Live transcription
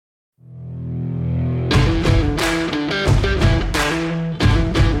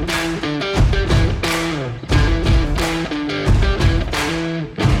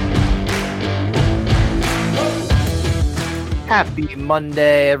Happy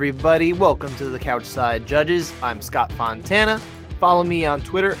Monday, everybody. Welcome to the Couchside Judges. I'm Scott Fontana. Follow me on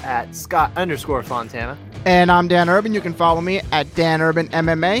Twitter at Scott_Fontana. And I'm Dan Urban. You can follow me at Dan Urban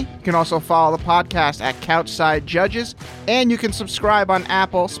MMA. You can also follow the podcast at Couchside Judges. And you can subscribe on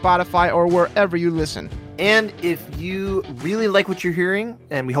Apple, Spotify, or wherever you listen. And if you really like what you're hearing,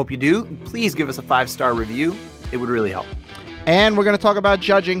 and we hope you do, please give us a 5-star review. It would really help. And we're going to talk about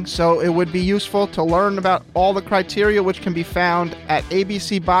judging, so it would be useful to learn about all the criteria, which can be found at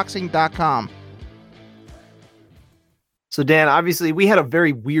abcboxing.com. So, Dan, obviously, we had a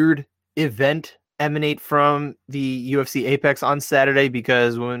very weird event emanate from the UFC Apex on Saturday,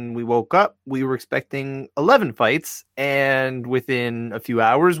 because when we woke up, we were expecting 11 fights, and within a few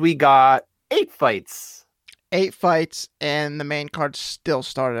hours, we got 8 fights. 8 fights, and the main card still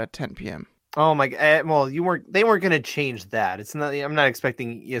started at 10 p.m. Oh my God! Well, they weren't going to change that. It's not. I'm not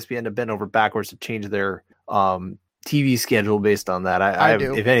expecting ESPN to bend over backwards to change their TV schedule based on that. I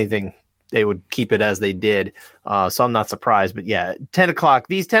do. If anything, they would keep it as they did. So I'm not surprised. But yeah, 10 o'clock.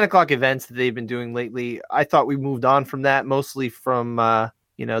 These 10 o'clock events that they've been doing lately, I thought we moved on from that, mostly from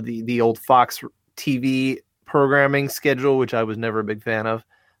the old Fox TV programming schedule, which I was never a big fan of.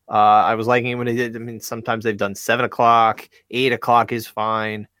 I was liking it when they did. I mean, sometimes they've done 7 o'clock, 8 o'clock is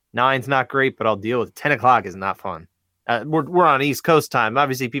fine. 9's not great, but I'll deal with it. 10 o'clock is not fun. We're on East Coast time.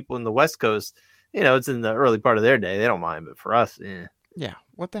 Obviously, people in the West Coast, it's in the early part of their day. They don't mind, but for us, yeah,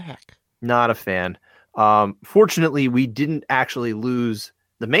 what the heck? Not a fan. Fortunately, we didn't actually lose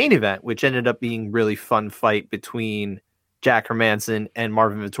the main event, which ended up being really fun fight between Jack Hermansson and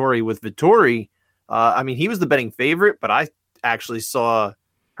Marvin Vettori. With Vettori, he was the betting favorite, but I actually saw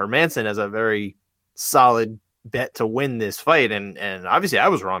Hermansson as a very solid bet to win this fight, and obviously I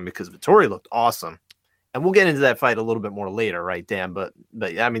was wrong, because Vettori looked awesome, and we'll get into that fight a little bit more later, right, Dan? But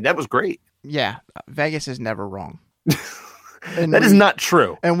that was great. Yeah, Vegas is never wrong. That is not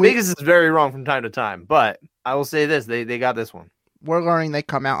true. And Vegas is very wrong from time to time, but I will say this: they got this one. We're learning they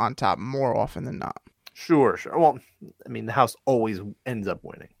come out on top more often than not. Sure. Well, the house always ends up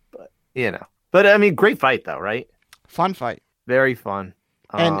winning, but great fight though, right? Fun fight, very fun.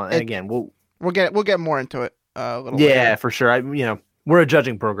 And again, we'll get more into it. Later. For sure. We're a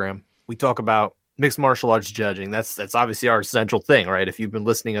judging program. We talk about mixed martial arts judging. That's obviously our central thing, right? If you've been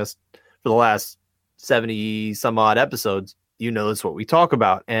listening to us for the last 70 some odd episodes, that's what we talk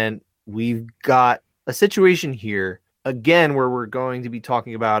about. And we've got a situation here again where we're going to be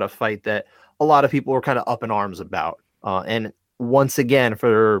talking about a fight that a lot of people are kind of up in arms about. And once again,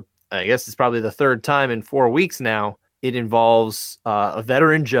 for I guess it's probably the third time in 4 weeks now, it involves a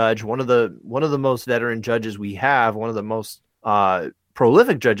veteran judge, one of the most veteran judges we have, one of the most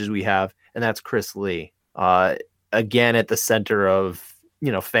prolific judges we have, and that's Chris Lee. Again, at the center of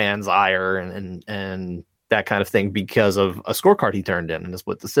fans' ire and that kind of thing, because of a scorecard he turned in a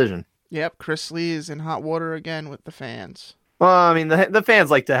split decision. Yep, Chris Lee is in hot water again with the fans. Well, the fans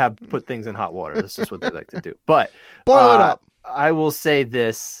like to put things in hot water. That's just what they like to do. But boil it up. I will say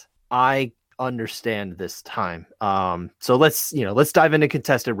this: I understand this time. So let's dive into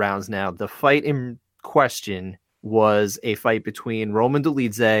contested rounds now. The fight in question was a fight between Roman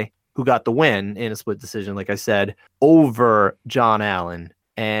Dolidze, who got the win in a split decision, like I said, over John Allan.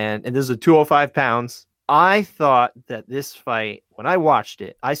 And this is a 205 pounds. I thought that this fight, when I watched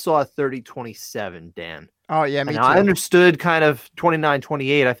it, I saw a 30-27, Dan. Oh, yeah, me too. I understood kind of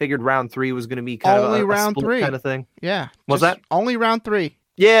 29-28. I figured round 3 was going to be kind of round split 3 kind of thing. Yeah. Was that? Only round 3.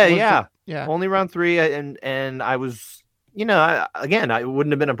 Yeah. Yeah. Only round 3. And I was, I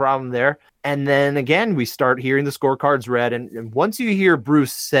wouldn't have been a problem there. And then again, we start hearing the scorecards read. And once you hear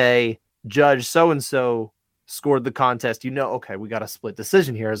Bruce say, Judge so-and-so scored the contest, okay, we got a split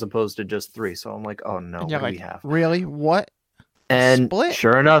decision here as opposed to just 3. So I'm like, oh no, what do we have? Really? What? And split?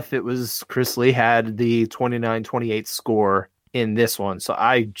 Sure enough, it was Chris Lee had the 29-28 score in this one. So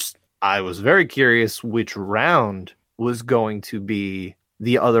I was very curious which round was going to be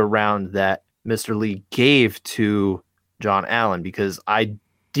the other round that Mr. Lee gave to John Allan, because I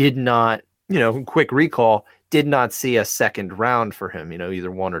did not, quick recall, did not see a second round for him, either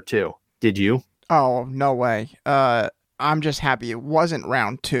 1 or 2. Did you? Oh, no way. I'm just happy it wasn't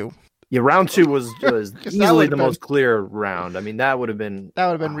round 2. Yeah, round 2 was easily the most clear round. That would have been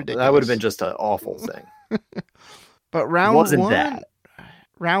ridiculous. That would have been just an awful thing. But round wasn't 1, that.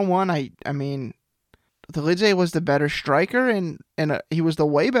 Round 1, Dolidze was the better striker, and he was the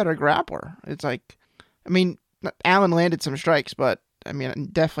way better grappler. It's like, Allan landed some strikes, but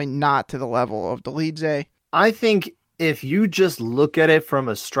definitely not to the level of Dolidze. I think if you just look at it from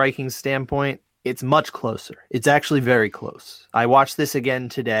a striking standpoint, it's much closer. It's actually very close. I watched this again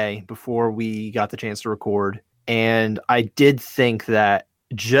today before we got the chance to record, And I did think that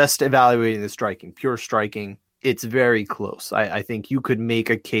just evaluating the striking, pure striking, it's very close. I think you could make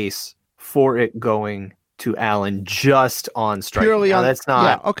a case for it going to Allan just on striking. Purely now,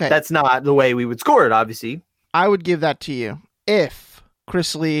 on that's not the way we would score it, obviously. I would give that to you if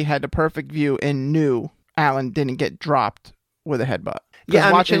Chris Lee had the perfect view and knew Allan didn't get dropped with a headbutt.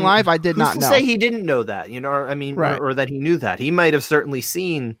 Yeah, watching live, I did not know. Say he didn't know that, I mean, right. or that he knew that. He might have certainly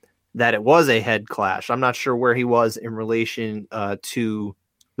seen that it was a head clash. I'm not sure where he was in relation to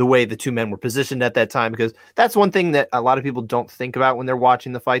the way the two men were positioned at that time, because that's one thing that a lot of people don't think about when they're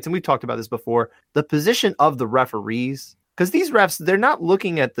watching the fights. And we've talked about this before, the position of the referees, because these refs, they're not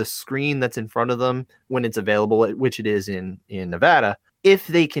looking at the screen that's in front of them when it's available, which it is in Nevada. If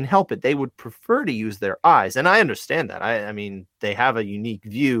they can help it, they would prefer to use their eyes. And I understand that. I mean, they have a unique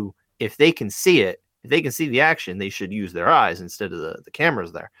view. If they can see it, if they can see the action, they should use their eyes instead of the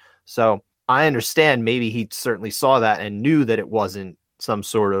cameras there. So I understand maybe he certainly saw that and knew that it wasn't some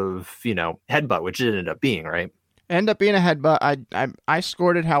sort of, headbutt, which it ended up being, right? It ended up being a headbutt. I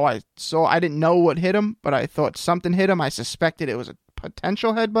scored it how I saw. I didn't know what hit him, but I thought something hit him. I suspected it was a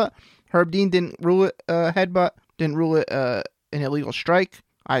potential headbutt. Herb Dean didn't rule it a headbutt, didn't rule it an illegal strike.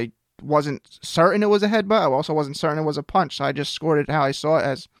 I wasn't certain it was a headbutt. I also wasn't certain it was a punch. So I just scored it how I saw it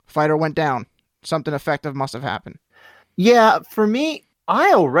as fighter went down. Something effective must have happened. Yeah, for me,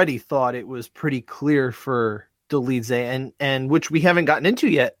 I already thought it was pretty clear for Dolidze, and which we haven't gotten into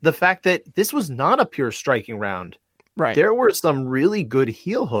yet, the fact that this was not a pure striking round. Right. There were some really good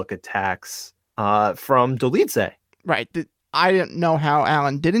heel hook attacks from Dolidze. Right. I didn't know how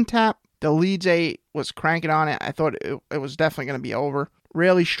Allan didn't tap. Dolidze was cranking on it. I thought it was definitely going to be over.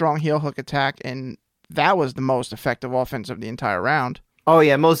 Really strong heel hook attack, and that was the most effective offense of the entire round. Oh,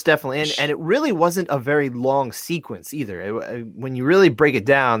 yeah, most definitely. And it really wasn't a very long sequence either. When you really break it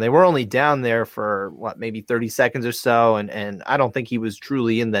down, they were only down there for, maybe 30 seconds or so. And I don't think he was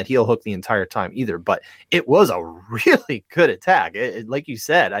truly in that heel hook the entire time either. But it was a really good attack. Like you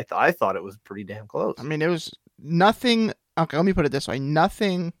said, I thought it was pretty damn close. I mean, it was nothing. Okay, let me put it this way.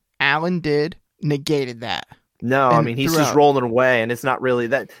 Nothing Allan did negated that. No, I mean, he's just rolling away. And it's not really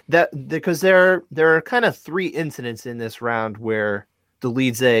that because there are kind of three incidents in this round where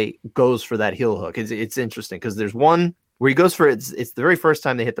Dolidze goes for that heel hook. It's interesting because there's one where he goes for it. It's the very first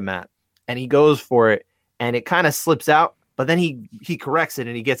time they hit the mat, and he goes for it, and it kind of slips out, but then he corrects it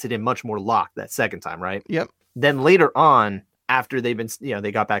and he gets it in much more locked that second time, right? Yep. Then later on, after they've been,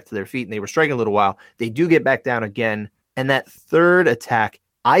 they got back to their feet and they were striking a little while, they do get back down again, and that third attack,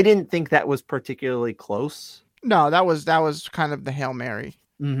 I didn't think that was particularly close. No, that was kind of the Hail Mary.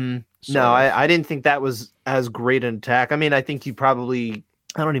 Mm-hmm. No, I didn't think that was as great an attack. I mean, I think I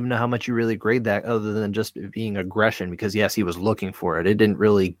don't even know how much you really grade that other than just being aggression, because yes, he was looking for it. It didn't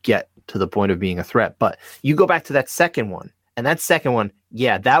really get to the point of being a threat, but you go back to that second one, and that second one,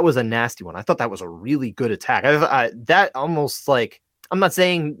 yeah, that was a nasty one. I thought that was a really good attack. That almost I'm not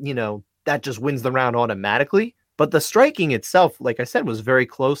saying, that just wins the round automatically, but the striking itself, like I said, was very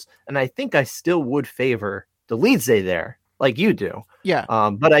close. And I think I still would favor Dolidze there, like you do. Yeah.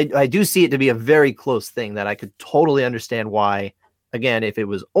 But I do see it to be a very close thing that I could totally understand why, again, if it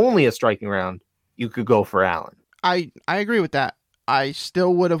was only a striking round, you could go for Allan. I agree with that. I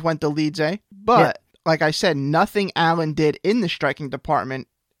still would have went Dolidze, but like I said, nothing Allan did in the striking department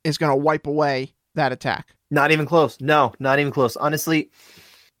is going to wipe away that attack. Not even close. No, not even close. Honestly,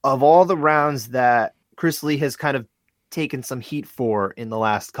 of all the rounds that Chris Lee has kind of taken some heat for in the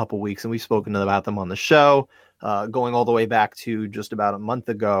last couple weeks, and we've spoken about them on the show, going all the way back to just about a month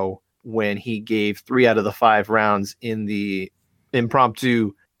ago when he gave 3 out of the 5 rounds in the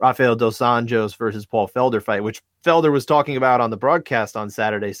impromptu Rafael Dos Anjos versus Paul Felder fight, which Felder was talking about on the broadcast on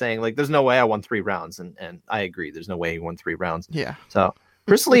Saturday, saying, there's no way I won 3 rounds. And I agree. There's no way he won 3 rounds. Yeah. So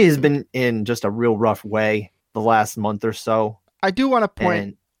Chris Lee has been in just a real rough way the last month or so. I do want to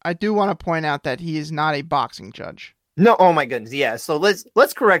point out that he is not a boxing judge. No, oh my goodness, yeah. So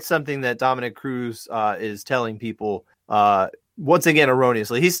let's correct something that Dominic Cruz is telling people once again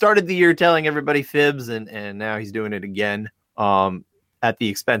erroneously. He started the year telling everybody fibs, and now he's doing it again at the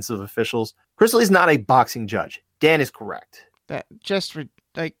expense of officials. Chris Lee's not a boxing judge. Dan is correct. That just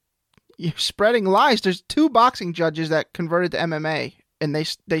you're spreading lies. There's 2 boxing judges that converted to MMA, and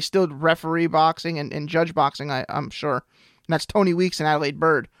they still referee boxing and judge boxing. I'm sure, and that's Tony Weeks and Adelaide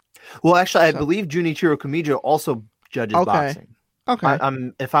Bird. Well, actually, I believe Junichiro Kamijo also judges boxing. Okay.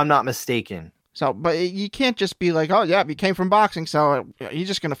 If I'm not mistaken. So, but you can't just be like, oh yeah, he came from boxing, so he's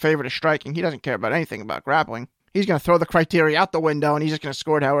just going to favor the striking. He doesn't care about anything about grappling. He's going to throw the criteria out the window, and he's just going to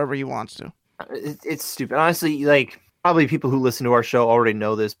score it however he wants to. It's stupid. Honestly, probably people who listen to our show already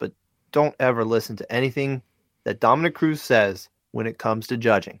know this, but don't ever listen to anything that Dominic Cruz says when it comes to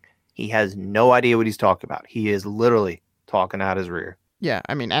judging. He has no idea what he's talking about. He is literally talking out his rear. Yeah,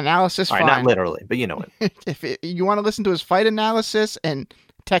 I mean, analysis, All right, fine. not literally, but you know it. If you want to listen to his fight analysis and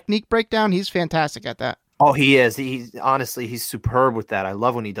technique breakdown, he's fantastic at that. Oh, he is. He's honestly, he's superb with that. I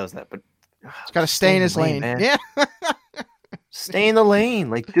love when he does that, but he's got to stay in his lane, man. Yeah. Stay in the lane.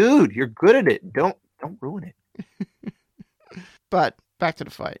 Like, dude, you're good at it. Don't ruin it. But back to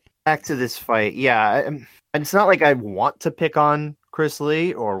the fight. Back to this fight. Yeah. And it's not like I want to pick on Chris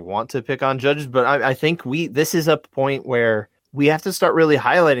Lee or want to pick on judges, but I think this is a point where we have to start really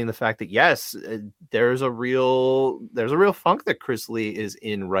highlighting the fact that, yes, there's a real funk that Chris Lee is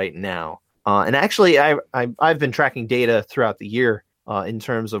in right now. And actually, I've been tracking data throughout the year in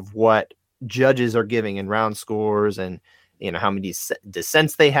terms of what judges are giving in round scores and, how many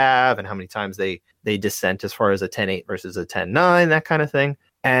dissents they have and how many times they dissent as far as a 10-8 versus a 10-9, that kind of thing.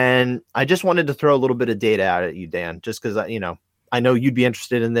 And I just wanted to throw a little bit of data out at you, Dan, just because, I know you'd be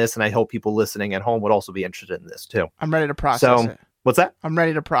interested in this, and I hope people listening at home would also be interested in this too. I'm ready to process it. What's that? I'm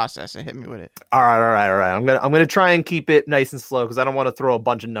ready to process it. Hit me with it. All right. I'm gonna try and keep it nice and slow because I don't want to throw a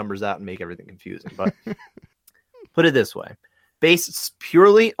bunch of numbers out and make everything confusing. But put it this way: based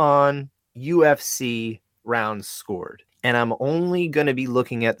purely on UFC rounds scored, and I'm only going to be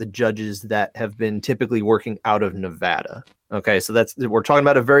looking at the judges that have been typically working out of Nevada. Okay, so we're talking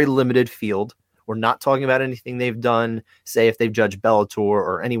about a very limited field. We're not talking about anything they've done, say if they've judged Bellator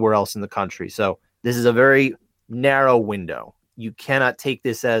or anywhere else in the country. So this is a very narrow window. You cannot take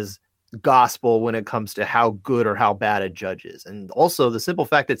this as gospel when it comes to how good or how bad a judge is. And also the simple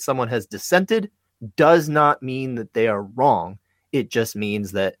fact that someone has dissented does not mean that they are wrong. It just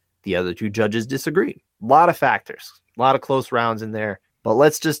means that the other two judges disagreed. A lot of factors, a lot of close rounds in there. But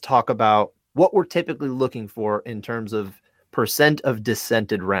let's just talk about what we're typically looking for in terms of percent of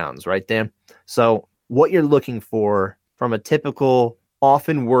dissented rounds, right, Dan? So what you're looking for from a typical,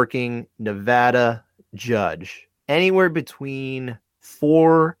 often working Nevada judge, anywhere between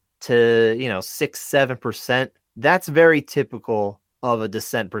 4 to 6-7%. That's very typical of a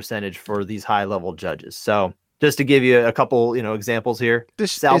dissent percentage for these high level judges. So just to give you a couple, examples here.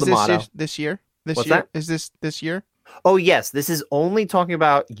 Sal D'Amato. This year? What's that? Is this year? Oh, yes. This is only talking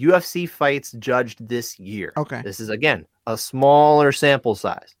about UFC fights judged this year. Okay. This is, again, a smaller sample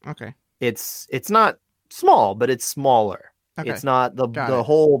size. Okay. It's not small, but it's smaller. Okay. It's not the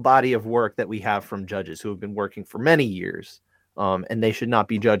whole body of work that we have from judges who have been working for many years. And they should not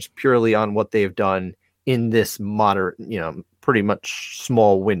be judged purely on what they've done in this moderate, pretty much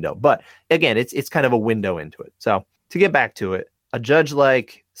small window. But again, it's kind of a window into it. So to get back to it, a judge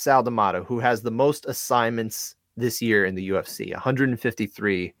like Sal D'Amato, who has the most assignments this year in the UFC,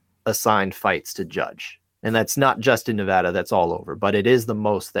 153 assigned fights to judge. And that's not just in Nevada, that's all over, but it is the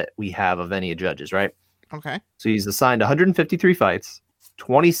most that we have of any judges, right? Okay. So he's assigned 153 fights,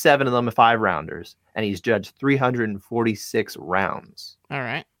 27 of them are 5-rounders, and he's judged 346 rounds. All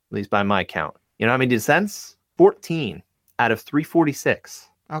right. At least by my count. You know how many dissents? 14 out of 346.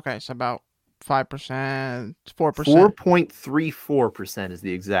 Okay, so about 5%, 4%. 4.34% is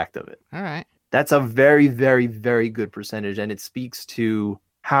the exact of it. All right. That's a very, very, very good percentage, and it speaks to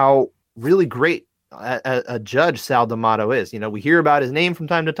how really great a judge Sal D'Amato is. We hear about his name from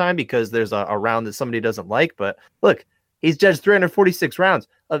time to time because there's a round that somebody doesn't like, but look, he's judged 346 rounds.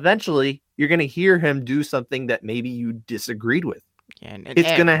 Eventually, you're going to hear him do something that maybe you disagreed with. Yeah,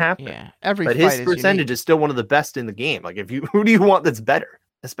 it's going to happen. Yeah, but his percentage is still one of the best in the game. Like, who do you want that's better?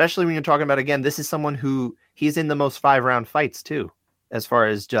 Especially when you're talking about, again, this is someone who he's in the most 5-round fights too, as far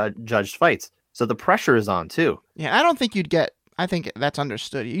as judged fights. So the pressure is on too. Yeah, I don't think I think that's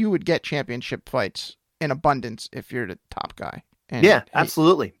understood. You would get championship fights in abundance if you're the top guy. And yeah,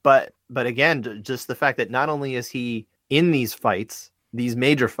 absolutely. But again, just the fact that not only is he in these fights, these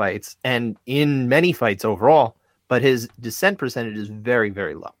major fights, and in many fights overall, but his dissent percentage is very,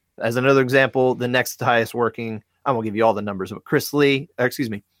 very low. As another example, the next highest working, I won't give you all the numbers, but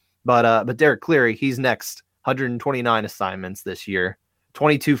but Derek Cleary, he's next, 129 assignments this year,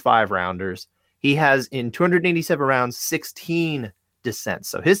 22 5-rounders. He has, in 287 rounds, 16 dissents.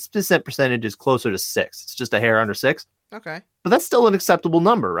 So his dissent percentage is closer to 6. It's just a hair under 6. Okay. But that's still an acceptable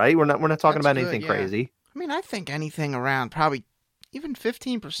number, right? We're not talking about good, anything crazy. I mean, I think anything around probably even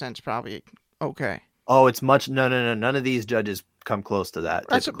 15% is probably okay. Oh, it's much. No. None of these judges come close to that.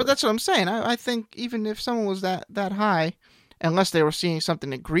 But that's what I'm saying. I think even if someone was that high, unless they were seeing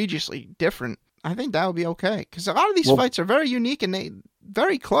something egregiously different, I think that would be okay. Because a lot of these fights are very unique and they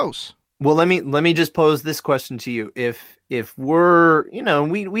very close. Well, let me just pose this question to you. If we're,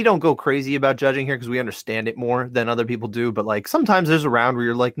 we don't go crazy about judging here because we understand it more than other people do. But like sometimes there's a round where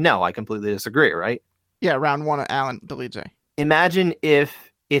you're like, no, I completely disagree, right? Yeah, round one of Allan Dolidze. Imagine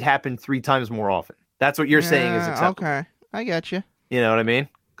if it happened 3 times more often. That's what you're saying is acceptable. Okay, I get you. You know what I mean?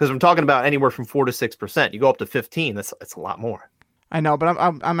 Because I'm talking about anywhere from 4 to 6%. You go up to 15. That's a lot more. I know, but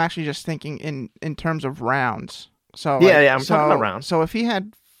I'm actually just thinking in terms of rounds. So I'm talking about rounds. So if he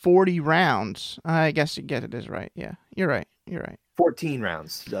had 40 rounds, I guess you get it is right. Yeah, you're right. 14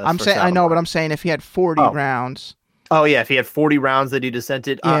 rounds. I'm saying I know, but I'm saying if he had 40 rounds. Oh yeah, if he had 40 rounds that he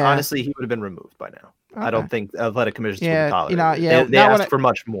dissented, Yeah. Honestly, he would have been removed by now. Okay. I don't think athletic commissions would tolerate it. Yeah. They asked for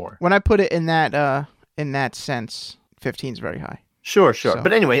much more. When I put it in that sense, 15 is very high. Sure. So.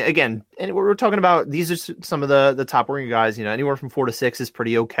 But anyway, again, we're talking about these are some of the top working guys. Anywhere from 4 to 6 is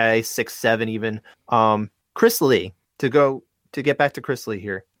pretty okay. 6, 7 even. Chris Lee, to get back to Chris Lee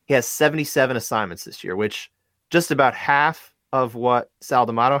here, he has 77 assignments this year, which just about half of what Sal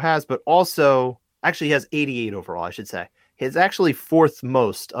D'Amato has, but also actually he has 88 overall, I should say. He's actually 4th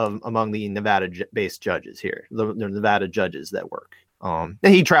most among the Nevada-based judges here, the Nevada judges that work. And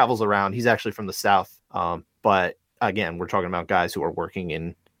he travels around. He's actually from the South. But again, we're talking about guys who are working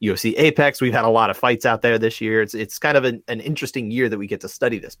in UFC Apex. We've had a lot of fights out there this year. It's kind of an interesting year that we get to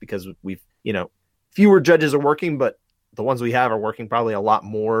study this because we've, fewer judges are working, but the ones we have are working probably a lot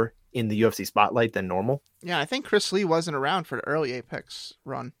more in the UFC spotlight than normal. Yeah, I think Chris Lee wasn't around for the early Apex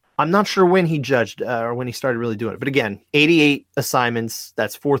run. I'm not sure when he judged or when he started really doing it. But again, 88 assignments,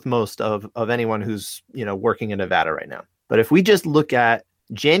 that's 4th most of anyone who's, working in Nevada right now. But if we just look at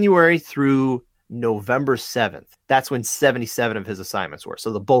January through November 7th, that's when 77 of his assignments were.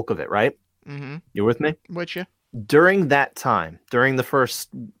 So the bulk of it, right? Mm-hmm. You with me? With you. During that time, during the first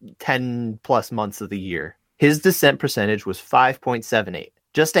 10 plus months of the year, his dissent percentage was 5.78,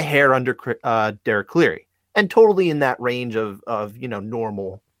 just a hair under Derek Cleary, and totally in that range of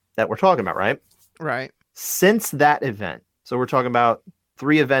normal that we're talking about, right? Right. Since that event, so we're talking about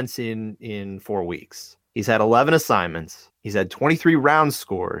 3 events in 4 weeks. He's had 11 assignments. He's had 23 rounds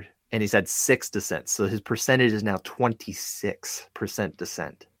scored, and he's had 6 dissents. So his percentage is now 26%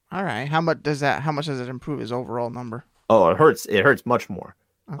 dissent. All right. How much does it improve his overall number? Oh, it hurts. It hurts much more.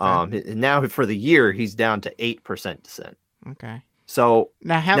 Okay. Now for the year, he's down to 8% dissent. Okay. So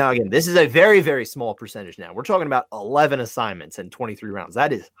now again, this is a very, very small percentage now. We're talking about 11 assignments and 23 rounds.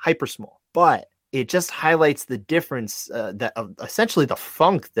 That is hyper small, but it just highlights the difference that essentially the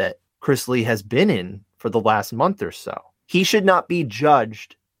funk that Chris Lee has been in for the last month or so. He should not be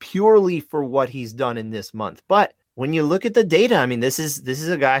judged purely for what he's done in this month. But when you look at the data, I mean, this is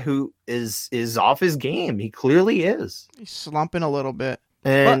a guy who is off his game. He clearly is. He's slumping a little bit.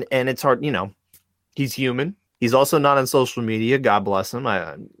 And it's hard, he's human. He's also not on social media. God bless him.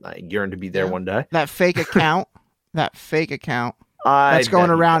 I yearn to be there one day. That fake account that's going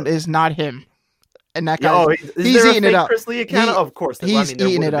around is not him. And that guy, he's eating it up. Chris Lee account? Of course. He's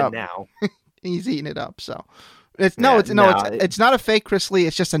eating it up now. He's eating it up. So it's not a fake Chris Lee.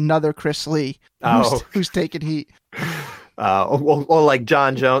 It's just another Chris Lee who's taking heat. Or like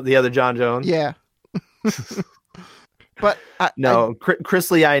John Jones, the other John Jones. Yeah. But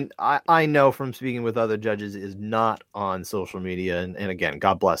Chris Lee, I know from speaking with other judges, is not on social media, and again,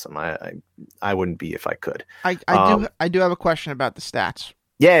 God bless him. I wouldn't be if I could. I do have a question about the stats.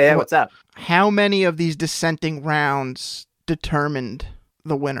 Yeah. What's that? How many of these dissenting rounds determined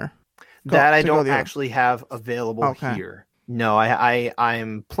the winner? I don't actually have available here. No,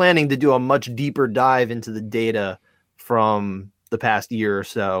 I'm planning to do a much deeper dive into the data from the past year or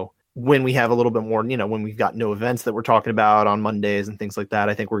so. When we have a little bit more, when we've got no events that we're talking about on Mondays and things like that,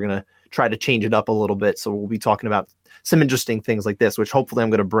 I think we're going to try to change it up a little bit. So we'll be talking about some interesting things like this, which hopefully I'm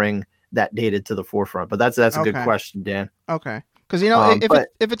going to bring that data to the forefront. But that's a good question, Dan. Okay. Because,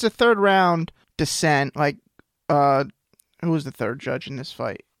 if it's a 3rd round dissent, like, who was the 3rd judge in this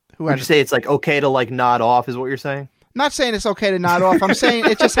fight? Would you say it's like okay to like nod off is what you're saying? Not saying it's okay to nod off. I'm saying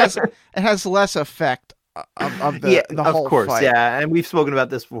it just has less effect of the whole course, fight. Yeah, and we've spoken about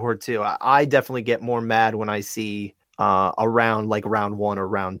this before too. I definitely get more mad when I see a round like round 1 or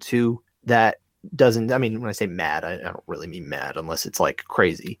round 2 that doesn't. I mean, when I say mad, I don't really mean mad unless it's like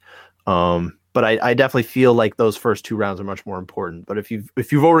crazy. But I definitely feel like those first 2 rounds are much more important. But if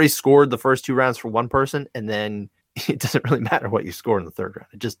you've already scored the first 2 rounds for one person, and then it doesn't really matter what you score in the 3rd round.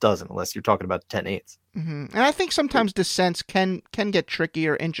 It just doesn't, unless you're talking about 10-8s. Mm-hmm. And I think sometimes dissents can get tricky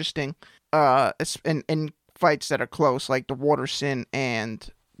or interesting in fights that are close, like the Waterson and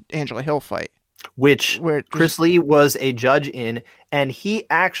Angela Hill fight. Where Chris Lee was a judge in, and he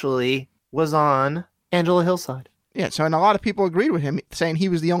actually was on Angela Hill's side. Yeah, and a lot of people agreed with him, saying he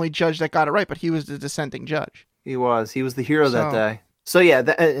was the only judge that got it right, but he was the dissenting judge. He was the hero that day. So yeah,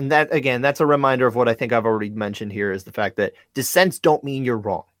 that's a reminder of what I think I've already mentioned here, is the fact that dissents don't mean you're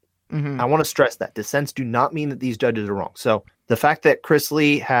wrong. I want to stress that dissents do not mean that these judges are wrong. So the fact that Chris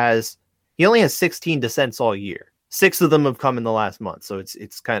Lee he only has 16 dissents all year. 6 of them have come in the last month. So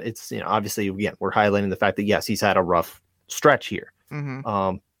it's obviously, again, we're highlighting the fact that yes, he's had a rough stretch here.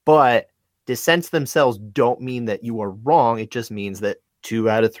 But dissents themselves don't mean that you are wrong. It just means that 2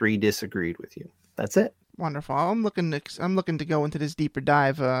 out of 3 disagreed with you. That's it. Wonderful. I'm looking to go into this deeper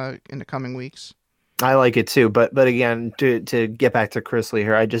dive in the coming weeks. I like it too, but again, to get back to Chris Lee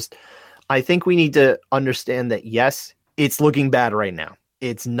here, I think we need to understand that yes, it's looking bad right now.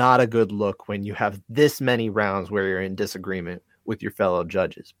 It's not a good look when you have this many rounds where you're in disagreement with your fellow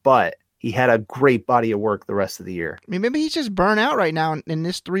judges. But he had a great body of work the rest of the year. I mean, maybe he's just burnt out right now. In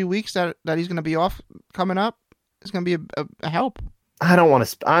this 3 weeks that he's going to be off coming up, it's going to be a help. I don't want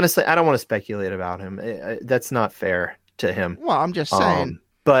to speculate about him. That's not fair to him. Well, I'm just saying.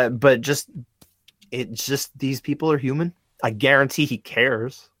 But it's just these people are human. I guarantee he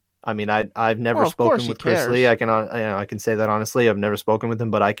cares. I mean, I've never spoken with Chris Lee. I can say that honestly. I've never spoken with him,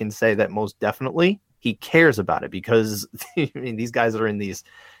 but I can say that most definitely he cares about it because I mean, these guys are in these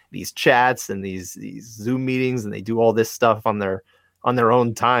chats and these Zoom meetings, and they do all this stuff on their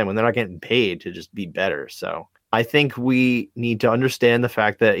own time when they're not getting paid to just be better. So I think we need to understand the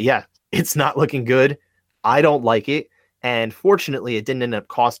fact that yeah, it's not looking good. I don't like it, and fortunately, it didn't end up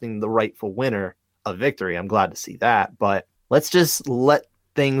costing the rightful winner a victory. I'm glad to see that, but let's just let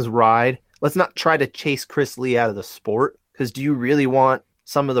things ride. Let's not try to chase Chris Lee out of the sport, because do you really want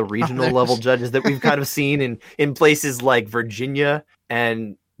some of the regional level judges that we've kind of seen in places like Virginia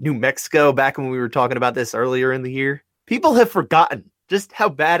and New Mexico back when we were talking about this earlier in the year? People have forgotten just how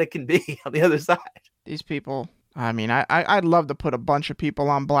bad it can be on the other side. These people, I mean, I'd love to put a bunch of people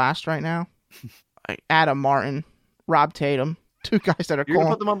on blast right now. Like Adam Martin, Rob Tatum, 2 guys that are You're going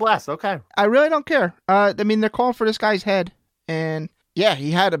to put them on blast, okay. I really don't care. I mean, they're calling for this guy's head, and yeah,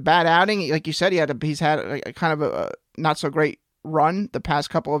 he had a bad outing. Like you said, he's had a kind of a not so great run the past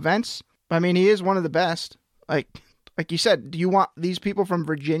couple events. I mean, he is one of the best. Like you said, do you want these people from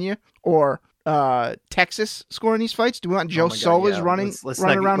Virginia or Texas scoring these fights? Do we want Joe Solis running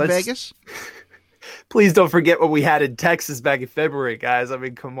around Vegas? Please don't forget what we had in Texas back in February, guys. I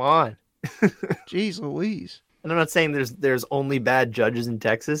mean, come on. Jeez Louise. And I'm not saying there's only bad judges in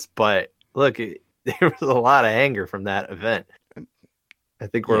Texas, but look, there was a lot of anger from that event. I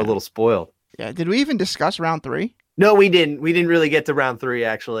think we're a little spoiled. Yeah. Did we even discuss round 3? No, we didn't. We didn't really get to round 3,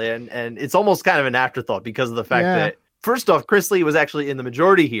 actually. And it's almost kind of an afterthought because of the fact that, first off, Chris Lee was actually in the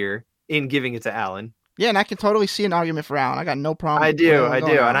majority here in giving it to Allan. Yeah, and I can totally see an argument for Allan. I got no problem. I do.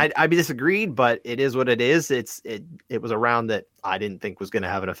 And I disagreed, but it is what it is. It was a round that I didn't think was going to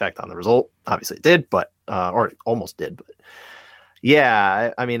have an effect on the result. Obviously it did, but or it almost did. But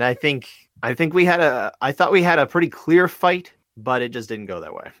yeah, I mean, I thought we had a pretty clear fight, but it just didn't go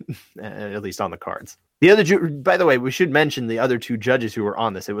that way, at least on the cards. By the way, we should mention the other 2 judges who were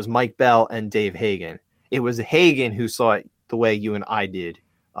on this. It was Mike Bell and Dave Hagan. It was Hagan who saw it the way you and I did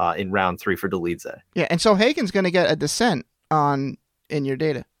in round 3 for Dolidze. Yeah, and so Hagan's going to get a dissent in your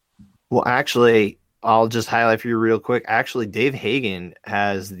data. Well, actually, I'll just highlight for you real quick. Actually, Dave Hagan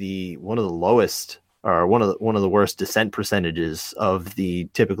has one of the lowest or one of the worst dissent percentages of the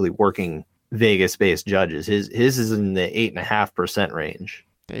typically working Vegas-based judges. His is in the 8.5% range.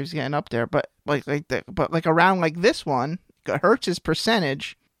 Dave's getting up there, but like a round like this one hurts his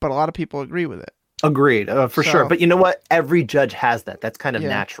percentage, but a lot of people agree with it. Agreed, for sure. But you know what? Every judge has that. That's kind of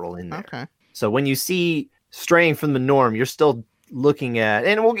natural in there. Okay. So when you see straying from the norm, you're still looking at,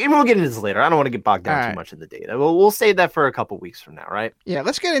 and we'll get into this later. I don't want to get bogged down too much in the data. We'll save that for a couple weeks from now, right? Yeah,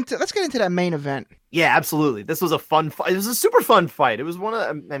 let's get into that main event. Yeah, absolutely. This was a fun fight. It was a super fun fight. It was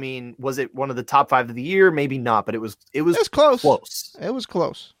was it one of the top 5 of the year? Maybe not, but it was close. It was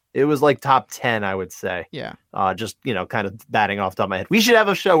close. It It was like top 10, I would say. Yeah. Just, kind of batting off the top of my head. We should have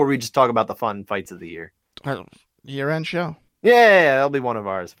a show where we just talk about the fun fights of the year. Year-end show. Yeah, that'll be one of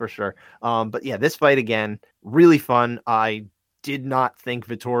ours for sure. But yeah, this fight again, really fun. I did not think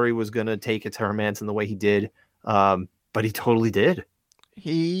Vettori was going to take it to Hermansson the way he did, but he totally did.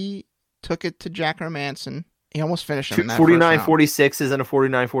 He took it to Jack Hermansson. He almost finished him in that 49-46 is in a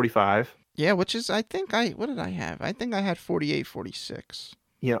 49-45. Yeah, which is, what did I have? I think I had 48-46.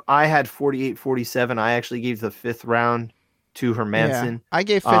 I had 48-47. I actually gave the 5th round to Hermansson. Yeah, I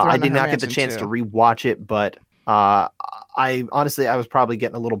gave 5th round I did not Hermansson get the chance too. to rewatch it, but I honestly, I was probably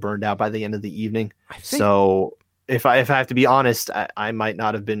getting a little burned out by the end of the evening. So if I have to be honest, I might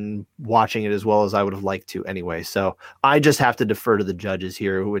not have been watching it as well as I would have liked to anyway. So I just have to defer to the judges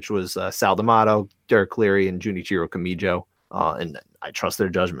here, which was Sal D'Amato, Derek Cleary, and Junichiro Kamijo. And I trust their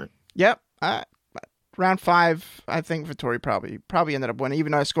judgment. Yep. round 5, I think Vettori probably ended up winning.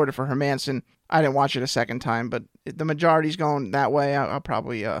 Even though I scored it for Hermansson, I didn't watch it a second time. But if the majority's going that way, I'll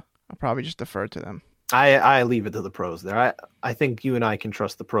probably just defer to them. I leave it to the pros there. I think you and I can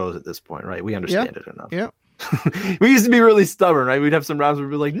trust the pros at this point, right? We understand it enough. Yeah. We used to be really stubborn, right? We'd have some rounds where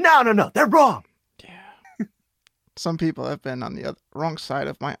we'd be like, no, they're wrong. Yeah. Some people have been on the wrong side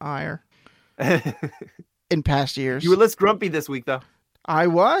of my ire in past years. You were less grumpy this week, though. I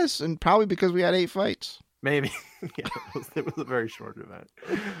was, and probably because we had 8 fights. Maybe. Yeah, it was a very short event.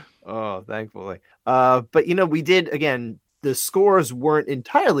 Oh, thankfully. But, we did, again, the scores weren't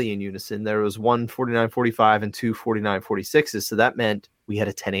entirely in unison. There was one 49-45 and two 49-46s. So that meant we had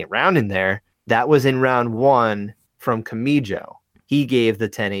a 10-8 round in there. That was in round 1 from Camijo. He gave the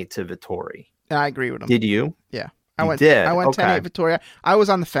 10-8 to Vettori. And I agree with him. Did you? Yeah. I went 10-8 Vettori. I was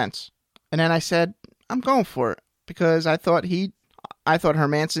on the fence. And then I said, I'm going for it. Because I thought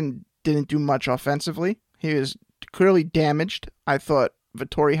Hermansson didn't do much offensively. He was clearly damaged. I thought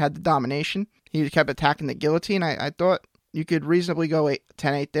Vettori had the domination. He kept attacking the guillotine. I thought you could reasonably go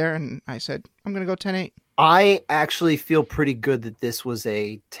 10-8 there, and I said, I'm going to go 10-8. I actually feel pretty good that this was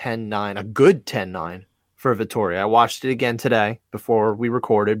a 10-9, a good 10-9 for Vettori. I watched it again today before we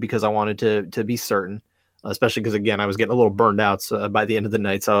recorded because I wanted to be certain, especially because, again, I was getting a little burned out by the end of the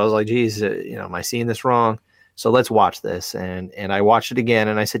night. So I was like, geez, am I seeing this wrong? So let's watch this. And I watched it again,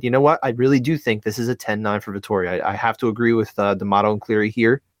 and I said, you know what? I really do think this is a 10-9 for Vettori. I have to agree with D'Amato and Cleary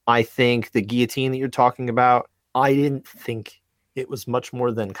here. I think the guillotine that you're talking about, I didn't think it was much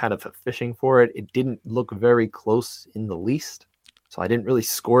more than kind of a fishing for it. It didn't look very close in the least. So I didn't really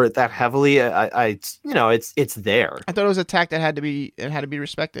score it that heavily. It's there. I thought it was a attack that had to be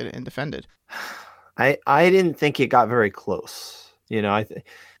respected and defended. I didn't think it got very close.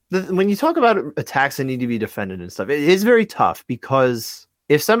 When you talk about attacks that need to be defended and stuff, it is very tough because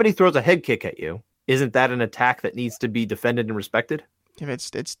if somebody throws a head kick at you, isn't that an attack that needs to be defended and respected? If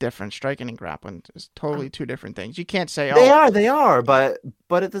it's different. Striking and grappling is totally two different things. You can't say they are, but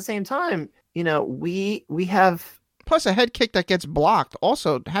at the same time, we have. Plus, a head kick that gets blocked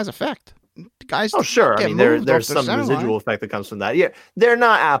also has effect. Guys, oh sure, I mean there's some residual effect that comes from that. Yeah, they're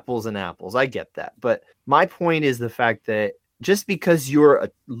not apples and apples. I get that, but my point is the fact that just because you're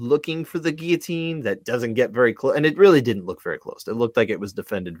looking for the guillotine, that doesn't get very close, and it really didn't look very close. It looked like it was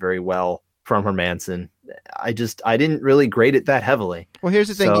defended very well from Hermansson. I didn't really grade it that heavily. Well, here's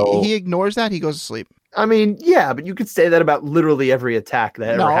the thing. He ignores that. He goes to sleep. I mean, yeah, but you could say that about literally every attack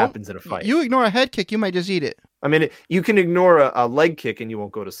that ever happens in a fight. You ignore a head kick, you might just eat it. I mean, you can ignore a leg kick and you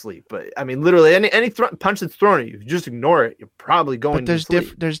won't go to sleep. But, I mean, literally any punch that's thrown at you, if you just ignore it, you're probably going to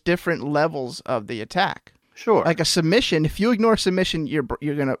sleep. There's different levels of the attack. Sure. Like a submission, if you ignore submission, you're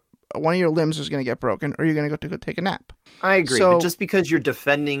going to one of your limbs is going to get broken, or you're going to go take a nap. I agree, but just because you're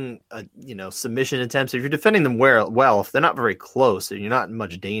defending, submission attempts, if you're defending them well, if they're not very close and you're not in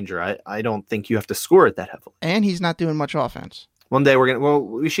much danger, I don't think you have to score it that heavily. And he's not doing much offense. One day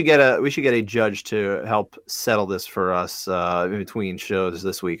we should get a judge to help settle this for us in between shows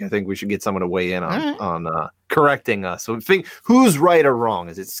this week. I think we should get someone to weigh in on correcting us. So think who's right or wrong?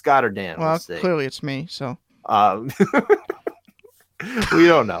 Is it Scott or Dan? Well, clearly it's me. So. We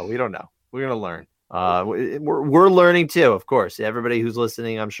don't know. We're gonna learn. We're learning too, of course. Everybody who's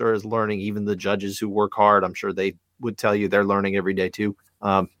listening, I'm sure, is learning. Even the judges who work hard, I'm sure they would tell you they're learning every day too.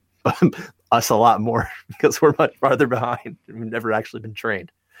 But us a lot more because we're much farther behind. We've never actually been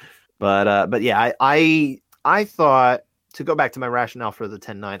trained. But yeah, I thought, to go back to my rationale for the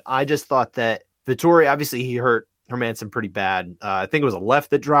 10-9, I just thought that Vettori, obviously he hurt Hermansson pretty bad. I think it was a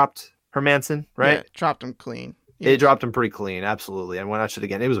left that dropped Hermansson, right? Yeah, dropped him clean. It dropped him pretty clean, absolutely. And when I watched it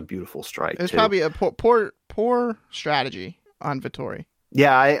again, it was a beautiful strike. It was probably a poor strategy on Vettori.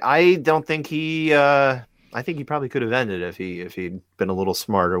 Yeah, I don't think he. I think he probably could have ended if he'd been a little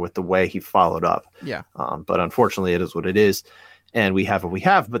smarter with the way he followed up. Yeah. But unfortunately, it is what it is, and we have what we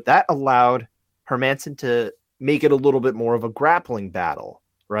have. But that allowed Hermansson to make it a little bit more of a grappling battle,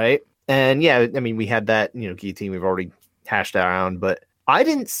 right? And yeah, I mean, we had that guillotine we've already hashed around, but I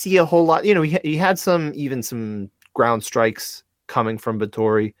didn't see a whole lot. He had some ground strikes coming from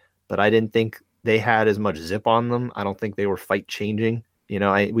Vettori, but I didn't think they had as much zip on them. I don't think they were fight changing.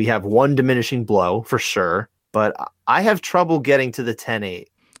 We have one diminishing blow for sure, but I have trouble getting to the 10-8.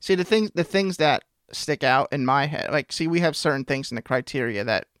 See, the things that stick out in my head, we have certain things in the criteria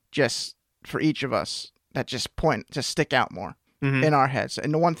that just for each of us that just stick out more in our heads.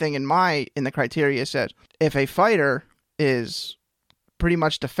 And the one thing in the criteria says if a fighter is pretty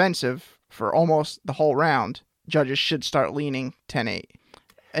much defensive for almost the whole round, judges should start leaning 10-8.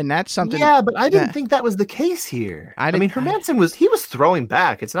 And that's something. Yeah, but I didn't think that was the case here. I mean, Hermansson was throwing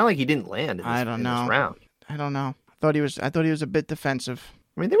back. It's not like he didn't land in this round. I don't know. I thought he was a bit defensive.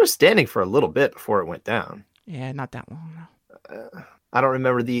 I mean, they were standing for a little bit before it went down. Yeah, not that long. No. I don't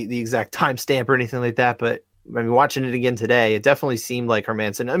remember the exact timestamp or anything like that, but I mean, watching it again today, it definitely seemed like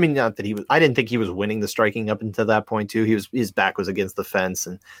Hermansson. I mean, not that I didn't think he was winning the striking up until that point too. His back was against the fence,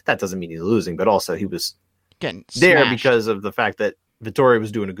 and that doesn't mean he's losing, but also he was getting there smashed because of the fact that Vettori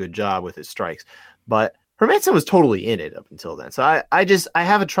was doing a good job with his strikes. But Hermansson was totally in it up until then. So I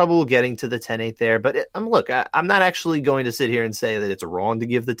have a trouble getting to the 10-8 there. But I'm not actually going to sit here and say that it's wrong to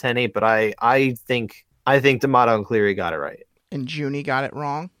give the 10-8, but I think D'Amato and Cleary got it right. And Junie got it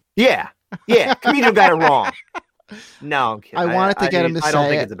wrong? Yeah. Camino got it wrong. No, I'm kidding. I wanted to get him to say it. I don't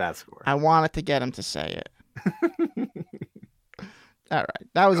think it's a bad score. I wanted to get him to say it. All right.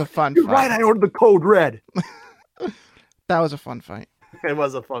 That was a fun You're fight. right. I ordered the code red. That was a fun fight. It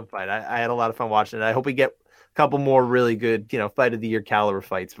was a fun fight. I had a lot of fun watching it. I hope we get a couple more really good, fight of the year caliber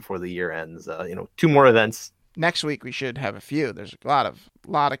fights before the year ends. 2 more events. Next week we should have a few. There's a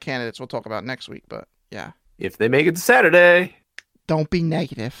lot of candidates we'll talk about next week, but yeah. If they make it to Saturday. Don't be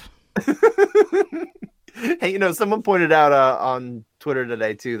negative. Hey, someone pointed out on Twitter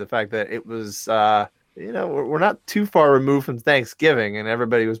today too the fact that it was we're not too far removed from Thanksgiving, and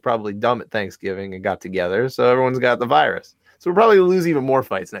everybody was probably dumb at Thanksgiving and got together, so everyone's got the virus. So we'll probably lose even more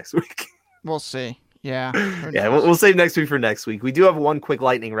fights next week. We'll see. Yeah. Yeah, we'll save next week for next week. We do have one quick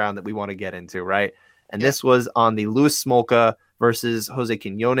lightning round that we want to get into, right? And this was on the Luis Smolka versus Jose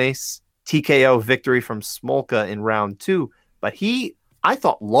Quinones TKO victory from Smolka in round 2. But I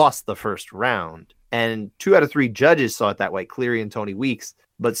thought, lost the first round. And 2 out of 3 judges saw it that way, Cleary and Tony Weeks.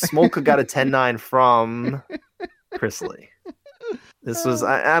 But Smolka got a 10-9 from Chris Lee. This was,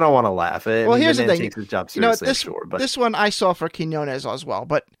 I don't want to laugh. Here's the thing. Takes his job seriously, this one I saw for Quinones as well.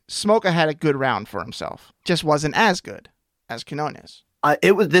 But Smolka had a good round for himself. Just wasn't as good as Quinones.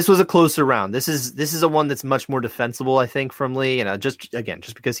 This was a closer round. This is a one that's much more defensible, I think, from Lee. And just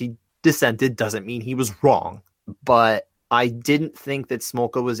because he dissented doesn't mean he was wrong. But I didn't think that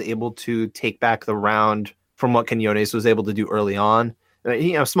Smolka was able to take back the round from what Quinones was able to do early on.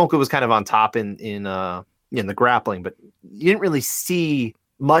 Smolka was kind of on top in the grappling, but you didn't really see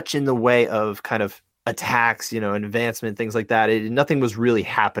much in the way of kind of attacks, advancement, things like that. Nothing was really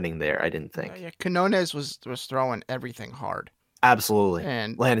happening there, I didn't think. Yeah, Quinones was throwing everything hard. Absolutely.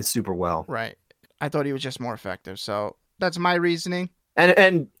 And landed super well. Right. I thought he was just more effective. So that's my reasoning.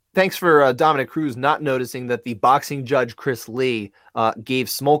 And thanks for Dominic Cruz not noticing that the boxing judge, Chris Lee, gave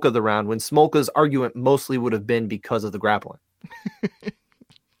Smolka the round when Smolka's argument mostly would have been because of the grappling.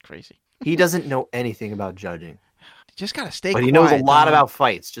 Crazy. He doesn't know anything about judging. You just got to stay quiet. But he knows a lot about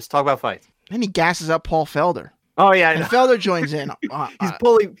fights. Just talk about fights. Then he gasses up Paul Felder. Oh, yeah. And Felder joins in. He's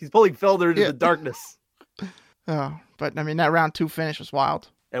pulling Felder into the darkness. Oh, but I mean, that round 2 finish was wild.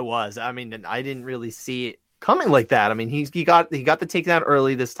 It was. I mean, I didn't really see it coming like that. I mean, he got the takedown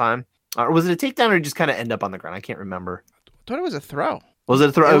early this time. Or was it a takedown or just kind of end up on the ground? I can't remember. I thought it was a throw. Was it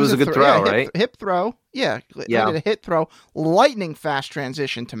a throw? It was a good throw, yeah, right? Hip throw. Yeah. Did a hit throw. Lightning fast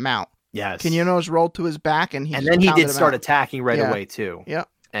transition to mount. Yes. Quinones rolled to his back, and then he did start attacking right away too. Yeah.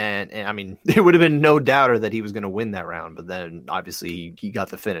 And I mean, there would have been no doubter that he was going to win that round, but then obviously he got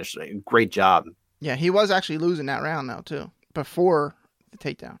the finish. Great job. Yeah, he was actually losing that round now too. Before the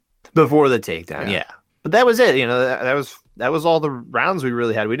takedown. Yeah. But that was it. That was all the rounds we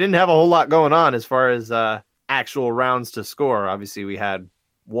really had. We didn't have a whole lot going on as far as actual rounds to score. Obviously, we had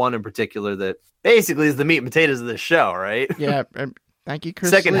one in particular that basically is the meat and potatoes of this show, right? Yeah. Thank you, Chris.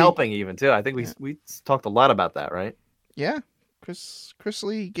 Second Lee. helping even too. I think we talked a lot about that, right? Yeah. Chris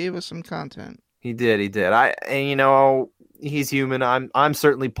Lee gave us some content. He did. He's human. I'm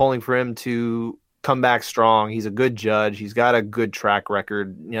certainly pulling for him to come back strong. He's a good judge. He's got a good track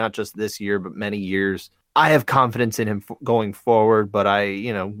record, not just this year, but many years. I have confidence in him going forward, but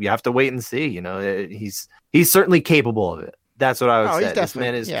you have to wait and see. He's certainly capable of it. That's what I would say. This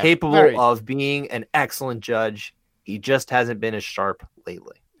man is capable of being an excellent judge. He just hasn't been as sharp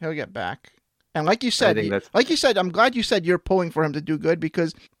lately. He'll get back. And like you said, I'm glad you said you're pulling for him to do good,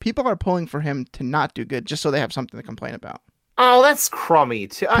 because people are pulling for him to not do good just so they have something to complain about. Oh, that's crummy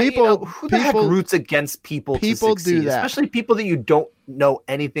too. Who the heck roots against people to succeed? Do that. Especially people that you don't know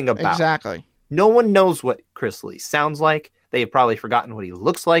anything about. Exactly. No one knows what Chris Lee sounds like. They have probably forgotten what he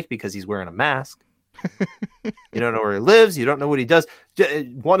looks like because he's wearing a mask. You don't know where he lives. You don't know what he does.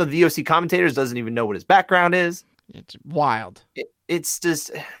 One of the UFC commentators doesn't even know what his background is. It's wild. It's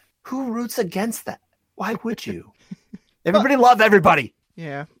just, who roots against that? Why would you? Everybody love everybody.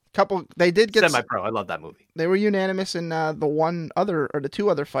 Yeah. They did get Semi-Pro. I love that movie. They were unanimous in the two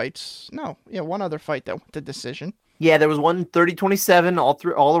other fights. No, yeah, one other fight that went to decision. Yeah, there was one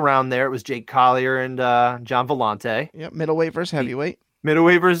 30-27 all around there. It was Jake Collier and John Vellante. Yep, middleweight versus heavyweight.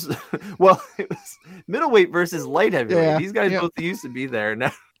 Middleweight versus it was middleweight versus light heavyweight. Yeah, These guys both used to be there.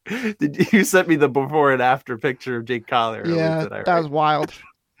 Now, you sent me the before and after picture of Jake Collier? Yeah, that was wild.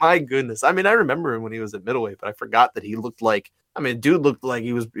 My goodness. I mean, I remember him when he was at middleweight, but I forgot that he looked like. I mean, dude looked like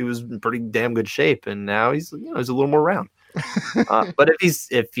he was in pretty damn good shape, and now he's a little more round. But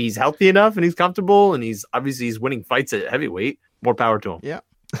if he's healthy enough and he's comfortable and he's winning fights at heavyweight, more power to him. Yeah.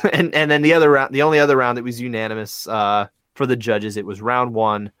 and then the only other round that was unanimous for the judges, it was round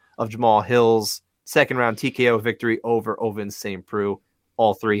 1 of Jamal Hill's second round TKO victory over Ovin St. Preux.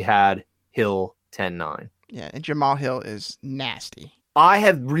 All three had Hill 10-9. Yeah, and Jamal Hill is nasty. I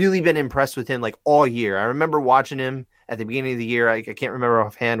have really been impressed with him like all year. I remember watching him at the beginning of the year. I can't remember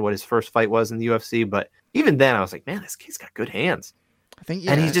offhand what his first fight was in the UFC, but even then I was like, man, this kid's got good hands. I think,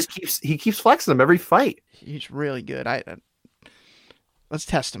 and he keeps flexing them every fight. He's really good. Let's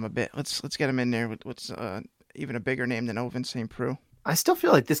test him a bit. Let's get him in there with what's even a bigger name than Ovin St. Preux. I still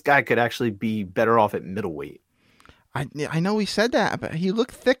feel like this guy could actually be better off at middleweight. I know he said that, but he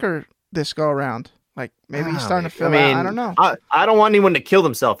looked thicker this go around. Like maybe he's starting to feel. I don't know. I don't want anyone to kill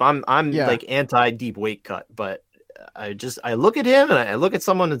themselves. I'm like anti deep weight cut, but I look at him and I look at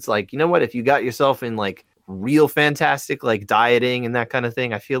someone that's like, you know what? If you got yourself in like real fantastic like dieting and that kind of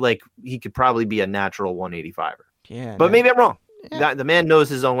thing, I feel like he could probably be a natural 185er. Yeah, but maybe I'm wrong. Yeah. The man knows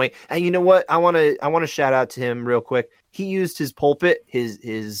his own way. And you know what? I want to shout out to him real quick. He used his pulpit,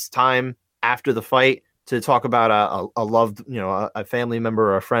 his time after the fight, to talk about a loved, a family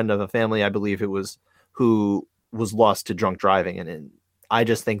member or a friend of a family, I believe it was, who was lost to drunk driving. And I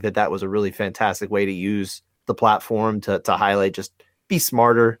just think that was a really fantastic way to use the platform to highlight, just be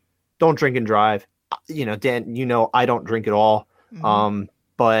smarter. Don't drink and drive. Dan, I don't drink at all. Mm-hmm.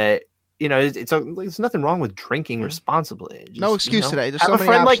 But it's nothing wrong with drinking responsibly. Just, no excuse today. There's have so a many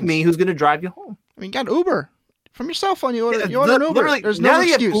friend options. like me who's going to drive you home. I mean, you got Uber. From your cell phone, you order an Uber. There's no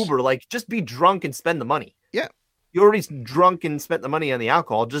excuse. You have Uber, like, just be drunk and spend the money. Yeah. You already drunk and spent the money on the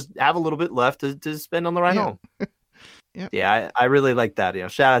alcohol. Just have a little bit left to spend on the ride home. Yeah, I really like that.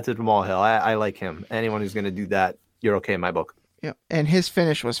 Shout out to Jamal Hill. I like him. Anyone who's going to do that, you're okay in my book. Yeah, and his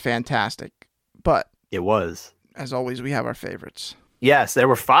finish was fantastic. But it was. As always, we have our favorites. Yes, there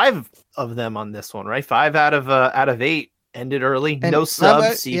were 5 of them on this one, right? 5 out of 8 ended early. And no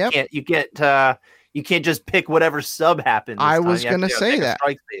subs. So you can't just pick whatever sub happened. I was going to say that.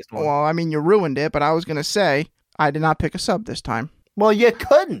 Well, I mean, you ruined it, but I was going to say I did not pick a sub this time. Well, you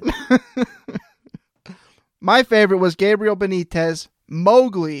couldn't. My favorite was Gabriel Benitez,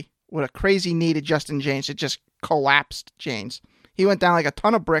 Mowgli, with a crazy knee to Justin James. It just collapsed James. He went down like a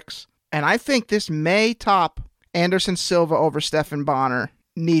ton of bricks. And I think this may top Anderson Silva over Stephan Bonner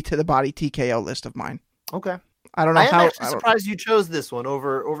knee to the body TKO list of mine. Okay. I don't know how. I'm actually surprised you chose this one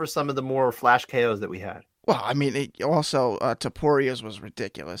over some of the more flash KOs that we had. Well, I mean, Topuria's was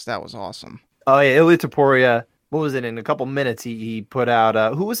ridiculous. That was awesome. Oh yeah, Ilya Topuria. What was it? In a couple minutes, he put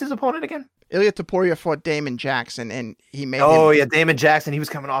out. Who was his opponent again? Ilya Topuria fought Damon Jackson, and he made. Damon Jackson. He was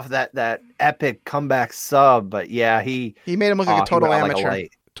coming off of that epic comeback sub, but yeah, he made him look like a total amateur.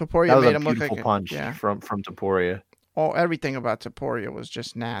 Like Topuria made him look like a punch from Topuria. Everything about Topuria was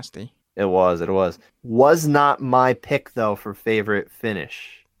just nasty. It was. Was not my pick, though, for favorite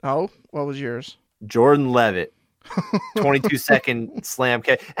finish. Oh? What was yours? Jordan Levitt. 22-second slam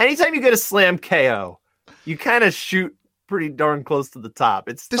KO. Anytime you get a slam KO, you kind of shoot pretty darn close to the top.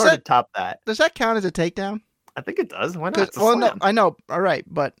 It's hard to top that. Does that count as a takedown? I think it does. Why not? No, I know. All right,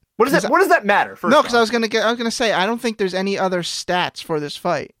 but... What does that matter? No, because I was gonna say, I don't think there's any other stats for this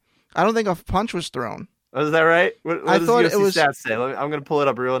fight. I don't think a punch was thrown. Oh, is that right? What I does thought UFC it was. Stats say? I'm going to pull it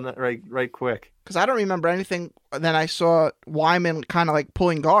up right quick. Because I don't remember anything. Then I saw Wyman kind of like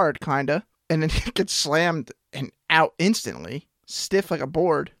pulling guard, and then he gets slammed and out instantly, stiff like a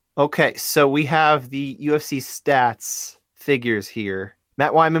board. Okay, so we have the UFC stats figures here.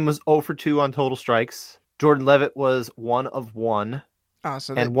 Matt Wyman was 0 for 2 on total strikes. Jordan Levitt was 1 of 1,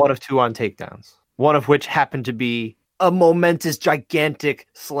 and 1 of 2 on takedowns. One of which happened to be a momentous, gigantic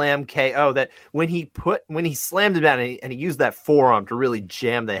slam KO that when he slammed him down and he used that forearm to really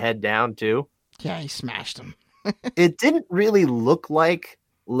jam the head down too. Yeah, he smashed him. It didn't really look like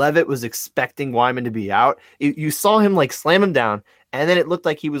Levitt was expecting Wyman to be out. You saw him like slam him down, and then it looked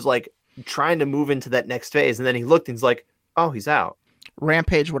like he was like trying to move into that next phase, and then he looked and he's like, oh, he's out.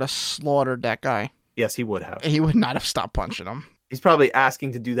 Rampage would have slaughtered that guy. Yes, he would have. He would not have stopped punching him. He's probably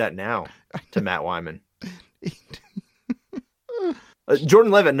asking to do that now to Matt Wyman.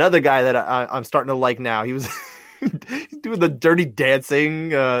 Jordan Levitt, another guy that I'm starting to like now. He was doing the dirty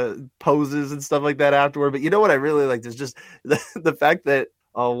dancing poses and stuff like that afterward. But you know what I really liked is just the fact that,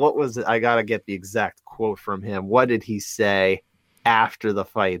 what was it? I got to get the exact quote from him. What did he say after the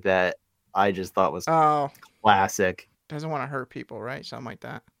fight that I just thought was classic? Doesn't want to hurt people, right? Something like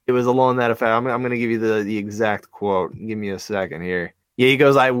that. It was along that effect. I'm going to give you the exact quote. Give me a second here. Yeah, he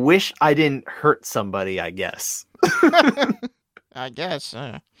goes, "I wish I didn't hurt somebody, I guess." I guess.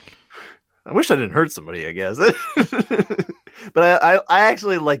 I wish I didn't hurt somebody, I guess. But I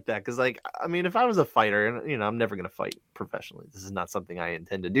actually like that because, like, I mean, if I was a fighter, and you know, I'm never going to fight professionally. This is not something I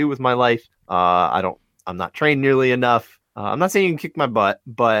intend to do with my life. I'm not trained nearly enough. I'm not saying you can kick my butt,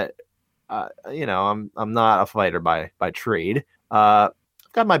 but you know, I'm not a fighter by trade. I've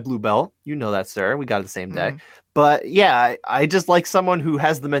got my blue belt. You know that, sir. We got it the same day. But yeah, I just like someone who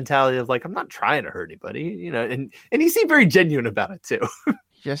has the mentality of like, I'm not trying to hurt anybody, you know, and he seemed very genuine about it too.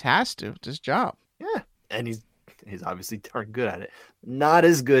 He just has to. It's his job. Yeah. And he's obviously darn good at it. Not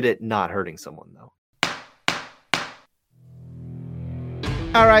as good at not hurting someone though.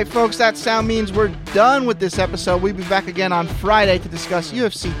 All right, folks, that sound means we're done with this episode. We'll be back again on Friday to discuss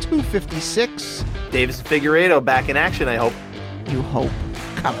UFC 256. Davis and Figueiredo back in action, I hope. You hope.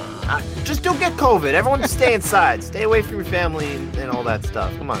 Come on. Just don't get COVID. Everyone stay inside. Stay away from your family and all that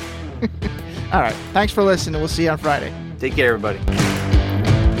stuff. Come on. All right. Thanks for listening. We'll see you on Friday. Take care, everybody.